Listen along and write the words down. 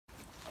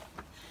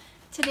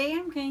Today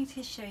I'm going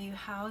to show you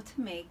how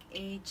to make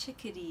a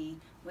chickadee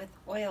with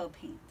oil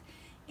paint,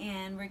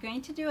 and we're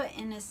going to do it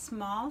in a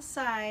small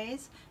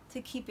size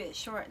to keep it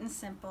short and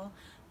simple.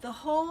 The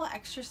whole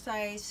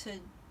exercise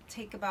should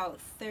take about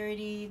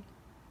 30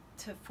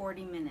 to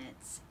 40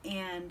 minutes,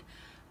 and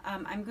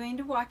I'm going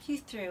to walk you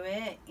through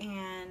it,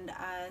 and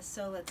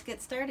so let's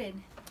get started.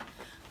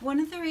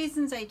 One of the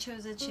reasons I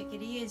chose a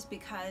chickadee is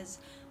because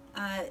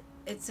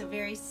it's a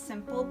very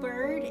simple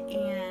bird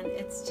and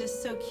it's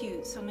just so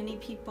cute. So many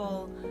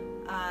people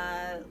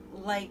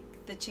like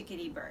the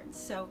chickadee birds.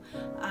 So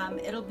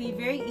it'll be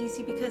very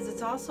easy because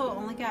it's also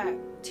only got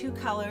two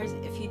colors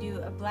if you do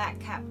a black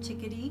cap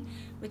chickadee,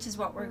 which is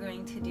what we're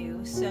going to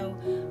do. So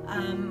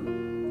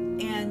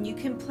and you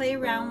can play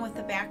around with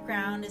the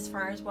background as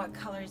far as what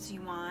colors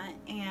you want,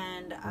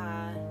 and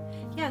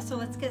yeah, so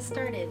let's get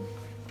started.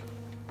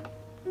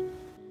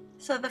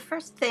 So the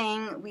first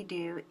thing we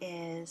do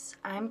is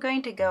I'm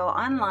going to go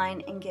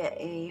online and get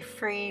a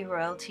free,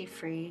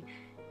 royalty-free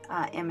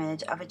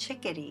image of a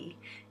chickadee,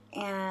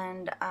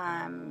 and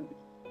I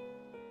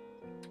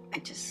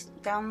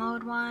just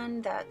download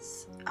one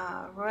that's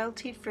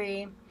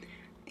royalty-free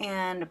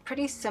and a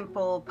pretty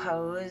simple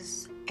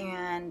pose,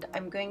 and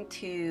I'm going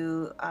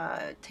to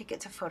take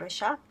it to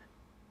Photoshop.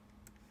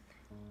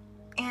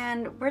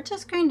 And we're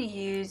just going to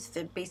use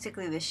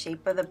basically the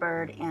shape of the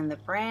bird and the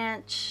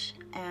branch,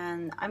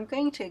 and I'm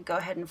going to go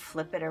ahead and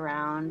flip it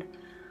around,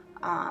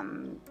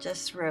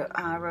 just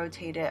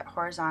rotate it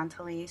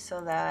horizontally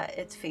so that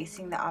it's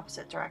facing the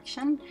opposite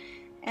direction,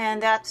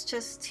 and that's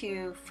just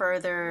to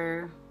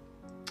further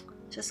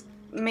just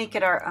make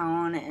it our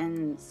own,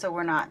 and so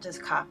we're not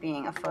just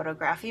copying a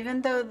photograph,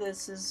 even though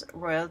this is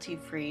royalty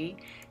free.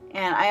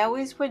 And I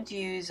always would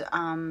use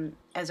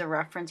as a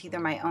reference either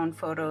my own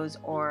photos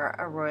or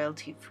a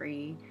royalty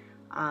free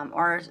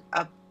or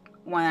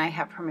one I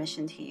have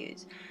permission to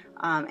use.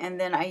 And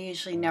then I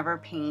usually never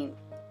paint,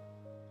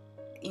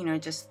 you know,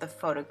 just the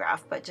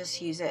photograph, but just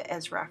use it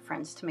as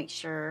reference to make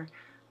sure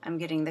I'm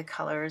getting the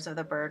colors of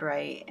the bird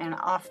right. And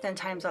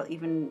oftentimes I'll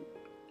even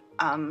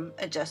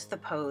adjust the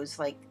pose,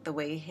 like the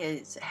way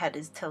his head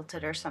is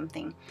tilted or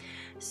something.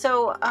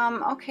 So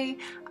okay,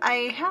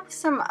 I have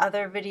some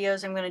other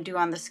videos I'm going to do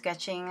on the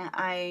sketching.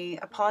 I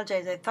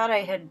apologize, I thought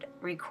I had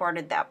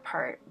recorded that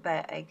part,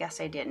 but I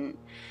guess I didn't.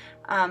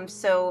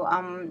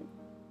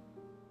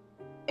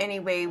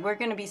 Anyway, we're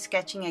going to be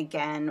sketching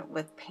again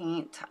with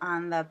paint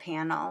on the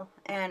panel,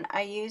 and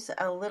I use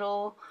a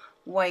little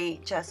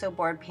white gesso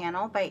board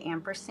panel by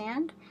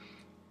Ampersand.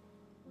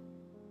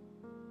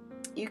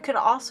 You could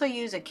also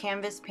use a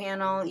canvas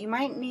panel. You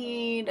might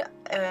need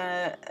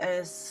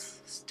a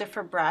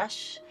stiffer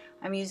brush.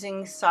 I'm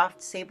using soft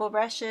sable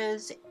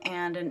brushes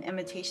and an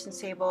imitation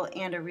sable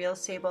and a real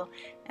sable,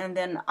 and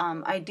then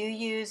I do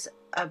use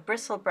a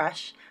bristle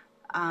brush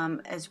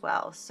as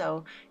well.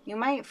 So you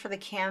might, for the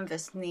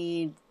canvas,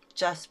 need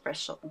just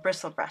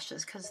bristle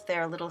brushes because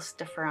they're a little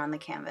stiffer on the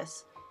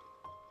canvas.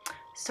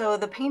 So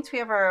the paints we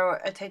have are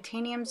a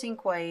titanium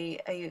zinc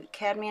white, a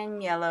cadmium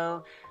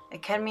yellow, a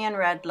cadmium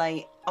red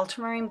light,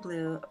 ultramarine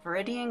blue,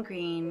 viridian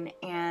green,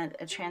 and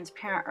a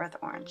transparent earth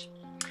orange.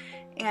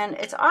 And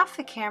it's off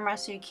the camera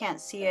so you can't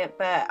see it,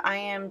 but I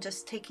am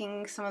just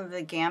taking some of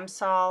the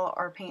Gamsol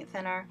or paint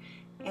thinner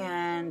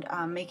and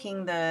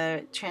making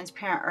the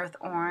transparent earth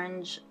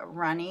orange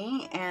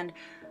runny. And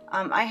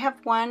I have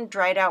one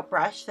dried out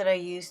brush that I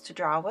use to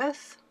draw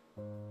with.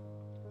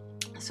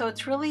 So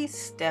it's really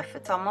stiff.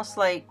 It's almost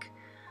like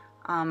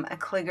a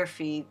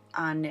calligraphy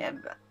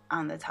nib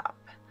on the top.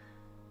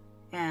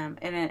 And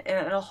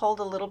it'll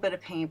hold a little bit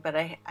of paint, but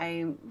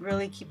I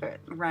really keep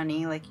it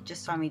runny, like you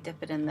just saw me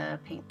dip it in the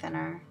paint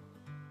thinner.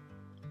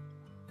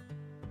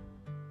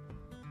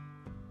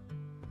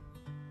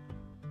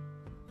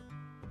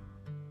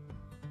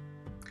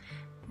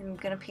 I'm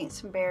going to paint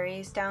some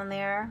berries down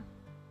there.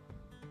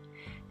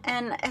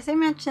 And as I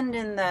mentioned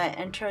in the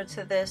intro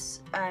to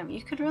this,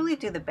 you could really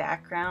do the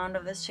background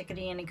of this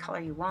chickadee any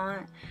color you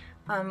want.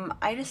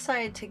 I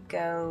decided to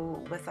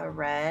go with a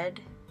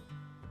red.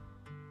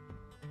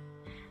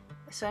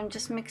 So I'm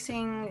just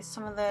mixing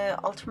some of the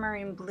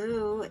ultramarine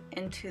blue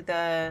into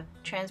the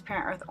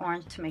transparent earth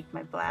orange to make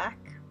my black.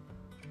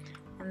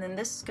 And then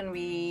this is going to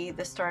be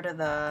the start of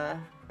the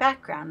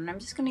background. And I'm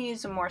just going to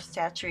use a more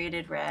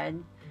saturated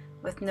red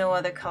with no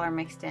other color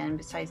mixed in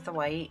besides the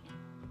white.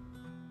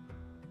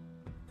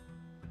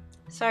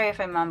 Sorry if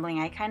I'm mumbling,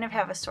 I kind of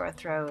have a sore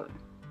throat.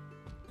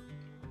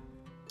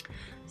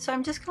 So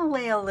I'm just going to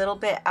lay a little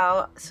bit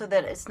out so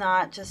that it's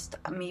not just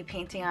me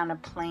painting on a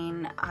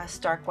plain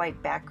stark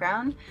white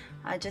background.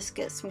 Just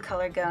get some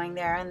color going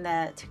there and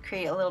to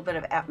create a little bit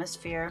of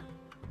atmosphere.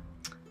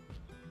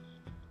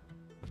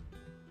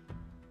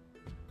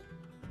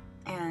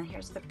 And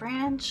here's the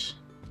branch.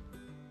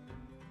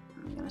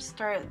 I'm going to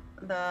start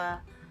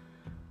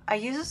I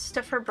use a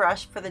stiffer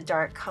brush for the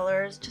dark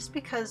colors just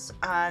because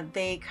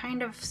they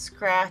kind of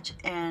scratch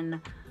and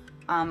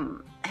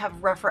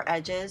have rougher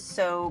edges.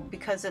 So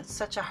because it's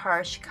such a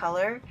harsh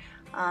color,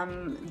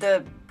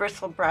 the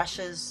bristle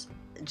brushes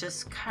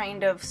just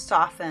kind of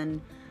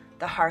soften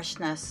the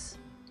harshness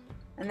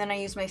And then I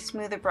use my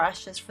smoother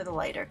brushes for the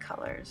lighter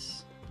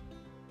colors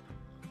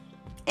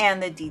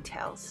and the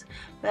details.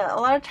 But a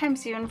lot of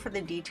times, even for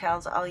the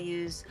details, I'll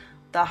use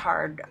the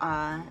hard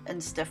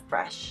and stiff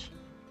brush.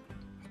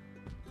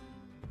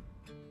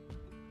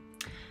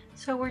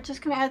 So we're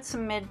just going to add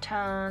some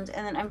mid-tones,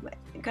 and then I'm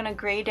going to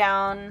gray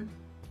down,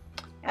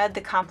 add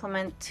the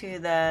complement to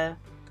the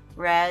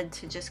red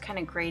to just kind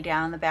of gray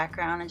down the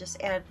background, and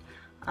just add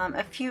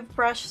a few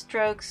brush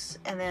strokes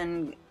and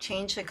then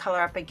change the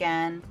color up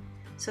again.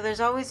 So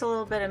there's always a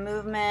little bit of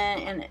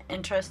movement and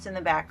interest in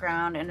the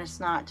background, and it's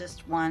not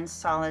just one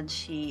solid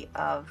sheet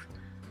of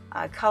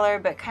color,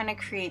 but kind of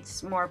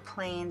creates more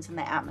planes in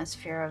the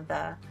atmosphere of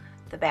the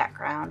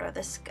background, or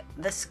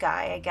the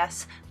sky, I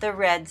guess, the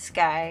red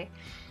sky.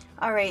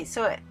 All right,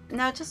 so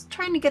now just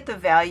trying to get the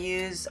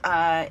values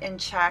in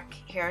check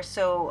here.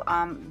 So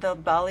the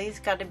belly's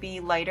got to be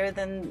lighter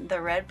than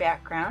the red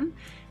background,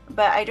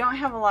 but I don't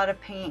have a lot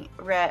of paint,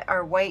 red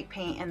or white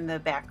paint in the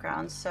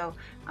background, so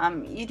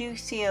you do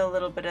see a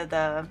little bit of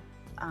the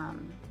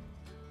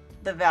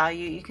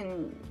value.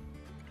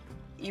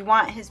 You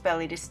want his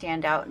belly to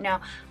stand out.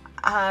 Now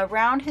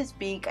around his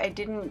beak, I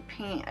didn't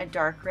paint a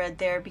dark red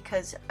there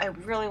because I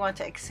really want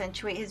to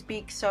accentuate his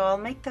beak, so I'll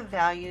make the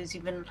values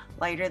even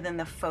lighter than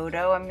the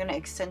photo. I'm going to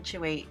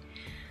accentuate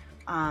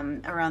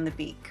around the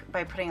beak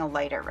by putting a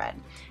lighter red.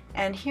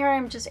 And here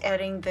I'm just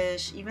adding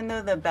this, even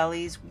though the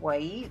belly's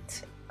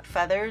white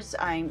feathers,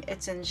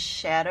 it's in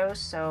shadow,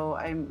 so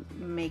I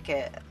make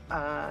it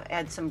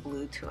add some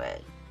blue to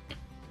it.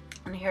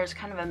 And here's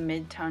kind of a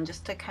mid-tone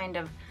just to kind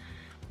of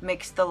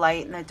mix the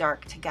light and the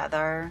dark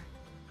together.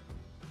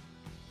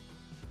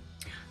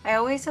 I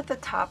always, at the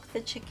top of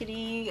the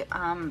chickadee,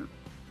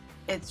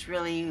 it's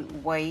really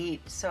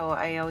white, so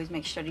I always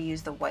make sure to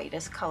use the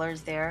whitest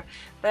colors there,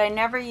 but I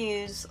never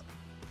use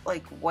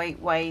like white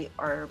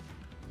or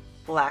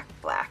black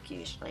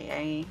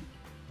usually.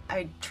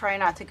 I try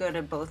not to go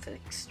to both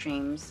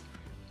extremes.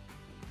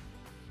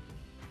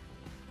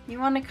 You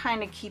want to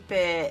kind of keep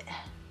it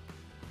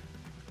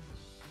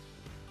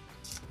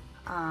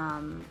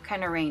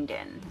kind of reined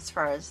in as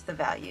far as the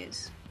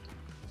values.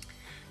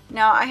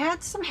 Now I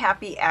had some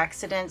happy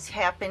accidents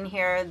happen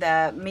here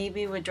that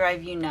maybe would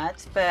drive you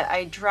nuts, but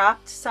I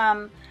dropped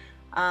some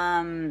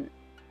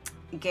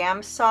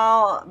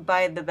Gamsol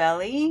by the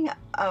belly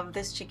of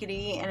this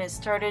chickadee, and it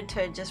started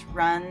to just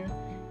run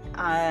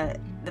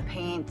the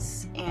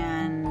paints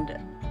and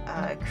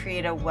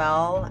create a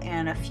well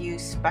and a few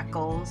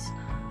speckles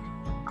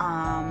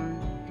on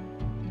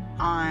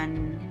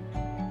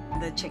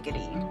the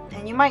chickadee,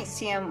 and you might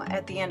see them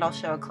at the end. I'll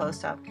show a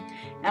close-up,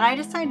 and I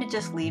decided to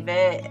just leave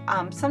it.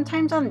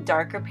 Sometimes on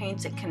darker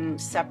paints it can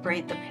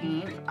separate the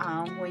paint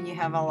when you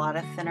have a lot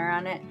of thinner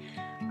on it,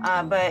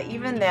 but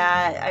even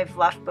that I've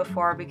left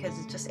before because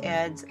it just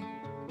adds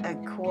a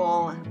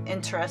cool,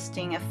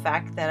 interesting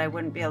effect that I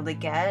wouldn't be able to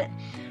get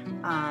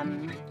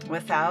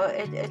without.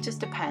 It just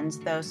depends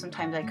though.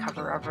 Sometimes I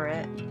cover over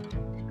it.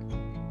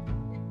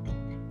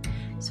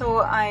 So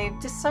I've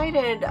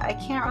decided I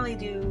can't really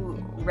do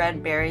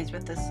red berries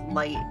with this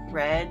light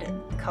red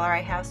color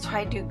I have, so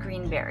I do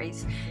green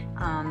berries.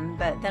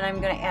 But then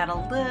I'm going to add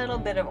a little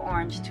bit of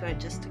orange to it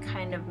just to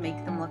kind of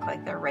make them look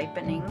like they're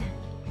ripening.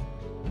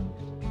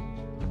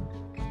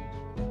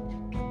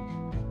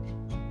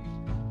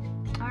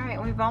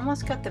 Alright, we've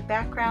almost got the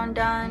background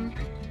done.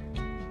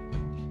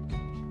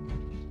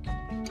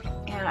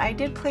 And I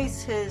did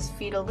place his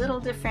feet a little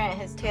different,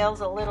 his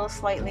tail's a little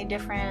slightly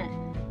different.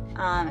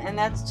 And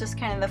that's just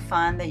kind of the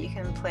fun that you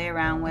can play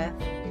around with.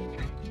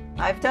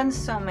 I've done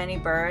so many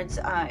birds,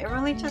 it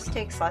really just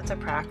takes lots of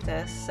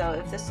practice. So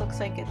if this looks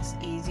like it's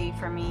easy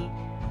for me,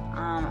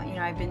 you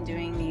know, I've been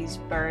doing these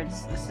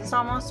birds. This is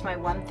almost my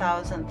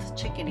 1000th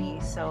chickadee,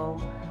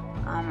 so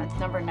it's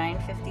number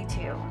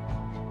 952.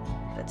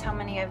 That's how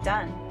many I've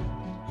done.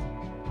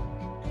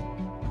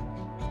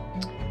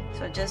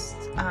 So just,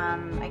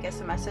 I guess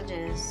the message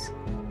is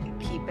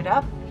keep it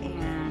up,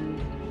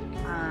 and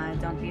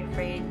don't be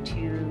afraid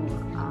to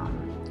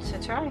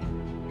try.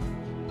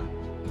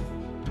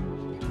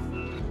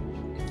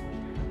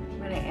 I'm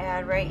going to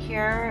add right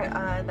here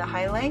the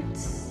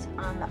highlights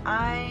on the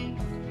eye,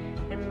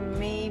 and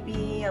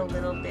maybe a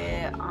little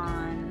bit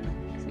on,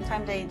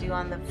 sometimes I do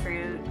on the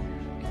fruit,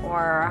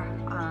 or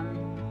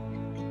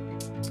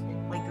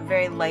like the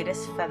very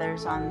lightest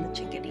feathers on the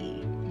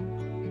chickadee.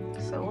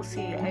 So we'll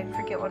see. I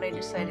forget what I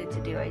decided to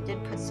do. I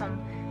did put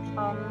some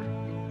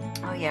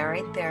oh yeah,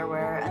 right there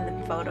where in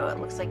the photo it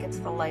looks like it's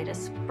the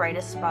lightest,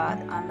 brightest spot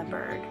on the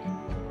bird.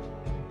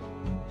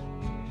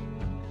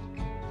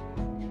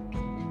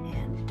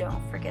 And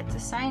don't forget to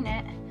sign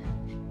it.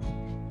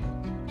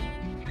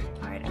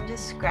 Alright, I'm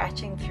just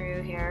scratching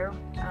through here,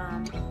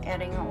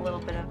 adding a little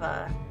bit of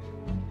a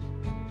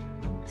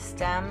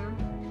stem.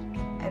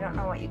 I don't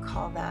know what you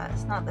call that.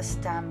 It's not the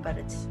stem, but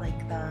it's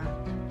like the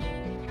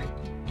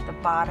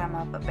bottom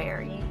of a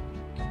berry.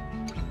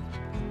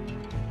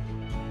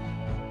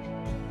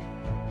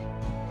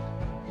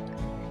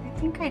 I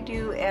think I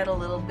do add a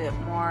little bit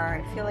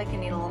more. I feel like I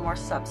need a little more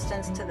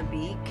substance to the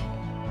beak.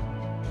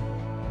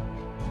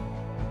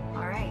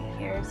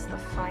 here's the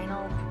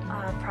final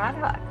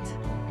product.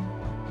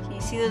 Can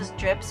you see those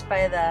drips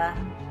by the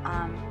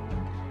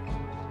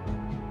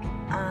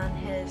on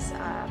his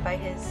by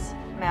his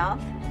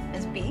mouth,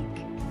 his beak?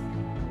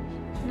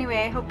 Anyway,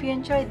 I hope you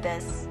enjoyed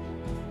this.